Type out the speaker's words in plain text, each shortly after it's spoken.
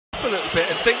a little bit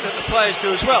and think that the players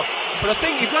do as well. But I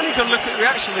think you've only got to look at the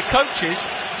reaction of the coaches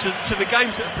to the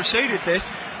games that have preceded this.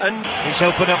 And it's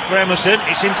open up for Emerson,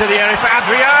 it's into the area for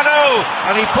Adriano,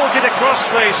 and he pulls it across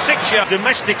for his 6-yard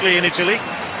domestically in Italy.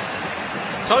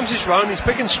 Times his run, he's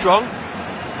big and strong,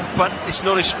 but it's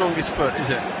not his strongest foot, is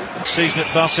it? Season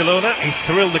at Barcelona, he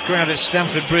thrilled the crowd at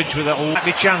Stamford Bridge with that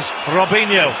lucky chance.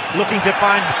 Robinho looking to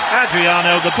find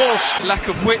Adriano, the ball. Lack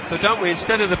of width, though, don't we?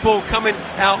 Instead of the ball coming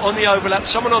out on the overlap,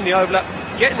 someone on the overlap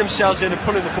getting themselves in and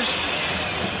pulling the ball.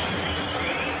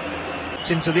 It's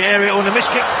into the area, on a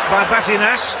miskick by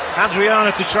Basinas.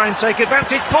 Adriano to try and take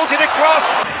advantage, pulls it across.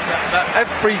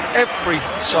 Every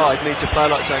side needs a player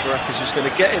like Zagorakis who's going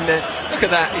to get in there. Look at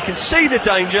that, he can see the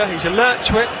danger, he's alert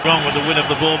to it. Wrong with the win of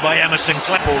the ball by Emerson.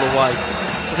 Ball away.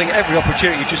 I think every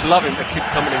opportunity, you just love him to keep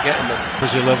coming and getting them.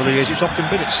 Brazil over the years, it's often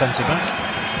been at centre back.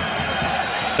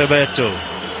 Roberto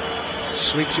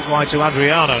sweeps it wide to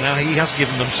Adriano. Now he has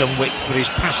given them some width, but he's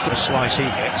passed the slice he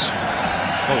gets.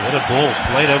 Oh, what a ball,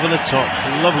 played over the top.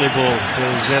 Lovely ball for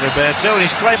Roberto, and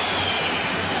he's claimed.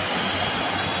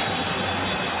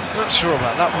 Not sure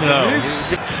about that one. No.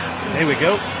 Here we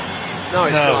go. No,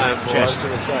 it's no, not handball, I was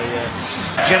going to say, yeah.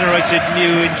 Generated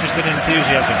new interest and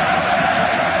enthusiasm.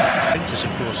 Interest,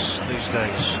 of course, these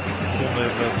days. Form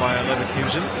of Bayer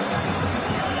Leverkusen.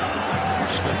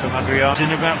 Split from Adriano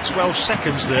in about 12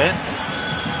 seconds there.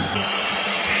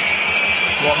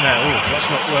 What now? Ooh, that's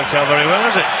not worked out very well,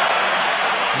 has it?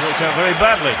 Worked out very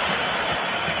badly.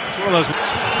 It's one of those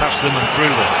past them and through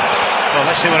them. Well,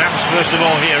 let's see what happens first of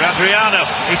all here. Adriano,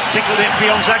 he's tickled it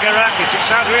beyond Zagorakis.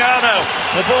 It's Adriano,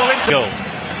 the ball into goal.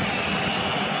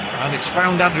 And it's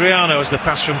found Adriano as the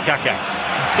pass from Kaká.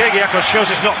 Kegiakos shows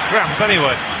it's not cramp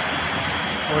anyway.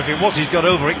 Or if it was, he's got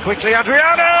over it quickly.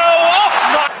 Adriano! Oh,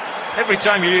 not! Every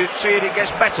time you see it, it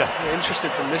gets better. Yeah,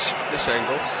 interesting from this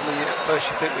angle. I mean, at first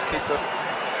you think the keeper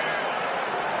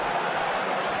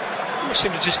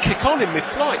seemed to just kick on in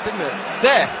mid-flight, didn't it?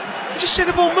 There, you just see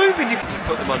the ball moving, you can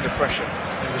put them under pressure.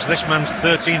 It was this man's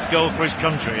 13th goal for his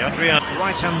country. Adriano,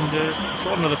 right-hand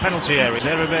corner of the penalty area.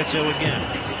 There Roberto again.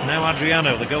 Now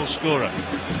Adriano, the goal scorer.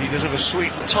 He does have a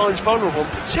sweep. At times vulnerable,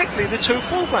 particularly the two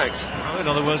fullbacks. Well, in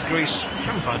other words, Greece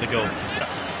can find a goal.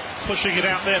 Pushing it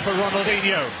out there for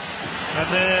Ronaldinho. And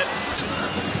there,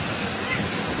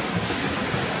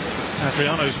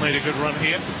 Adriano's made a good run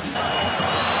here.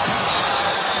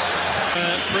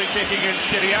 Free kick against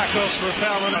Kyriakos for a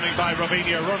foul running by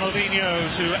Robinho. Ronaldinho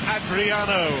to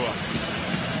Adriano.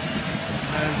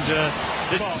 And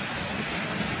this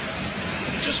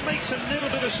it just makes a little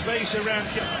bit of space around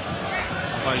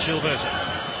by Gilberto.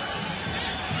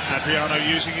 Adriano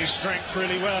using his strength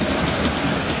really well.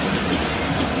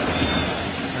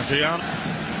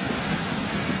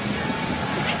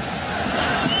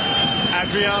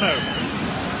 Adriano.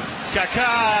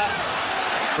 Kaká.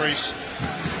 Greece.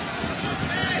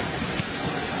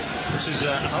 This is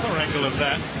another angle of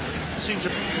that. Seems to...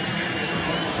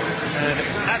 And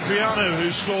Adriano, who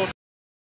scored